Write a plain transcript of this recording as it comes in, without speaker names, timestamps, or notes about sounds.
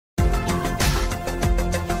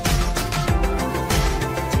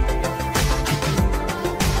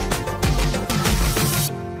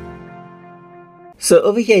So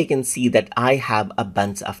over here, you can see that I have a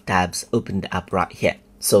bunch of tabs opened up right here.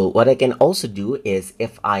 So what I can also do is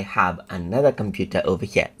if I have another computer over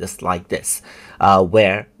here, just like this,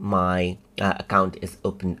 where my account is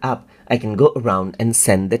opened up, I can go around and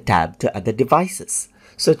send the tab to other devices.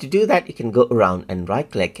 So to do that, you can go around and right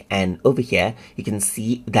click, and over here, you can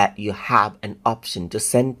see that you have an option to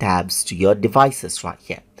send tabs to your devices right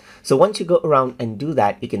here. So once you go around and do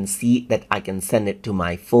that, you can see that I can send it to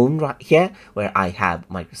my phone right here where I have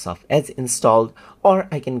Microsoft Edge installed, or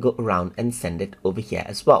I can go around and send it over here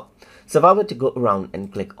as well. So if I were to go around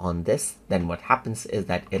and click on this, then what happens is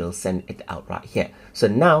that it'll send it out right here. So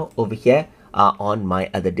now over here, on my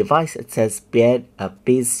other device, it says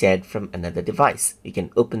page shared from another device. You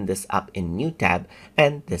can open this up in new tab,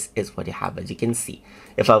 and this is what you have, as you can see.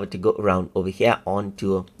 If I were to go around over here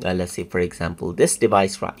onto, let's say for example, this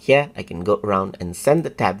device right here, I can go around and send the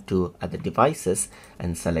tab to other devices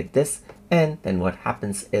and select this. And then what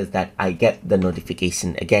happens is that I get the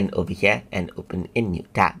notification again over here and open in new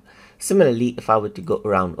tab. Similarly, if I were to go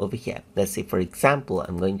around over here, let's say for example,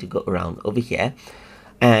 I'm going to go around over here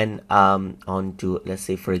and onto, let's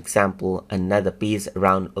say for example, another page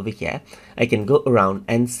around over here, I can go around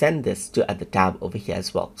and send this to other tab over here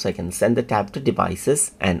as well. So I can send the tab to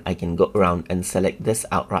devices, and I can go around and select this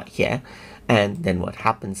out right here. And then what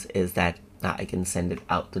happens is that I can send it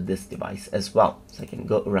out to this device as well. So I can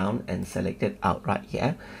go around and select it out right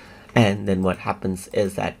here. And then what happens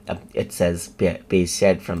is that it says page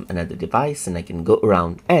shared from another device, and I can go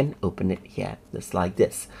around and open it here just like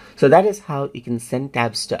this. So that is how you can send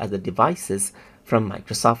tabs to other devices from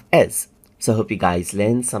Microsoft Edge. So I hope you guys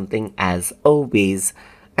learned something as always.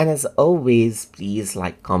 And as always, please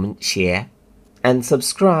like, comment, share, and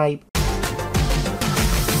subscribe.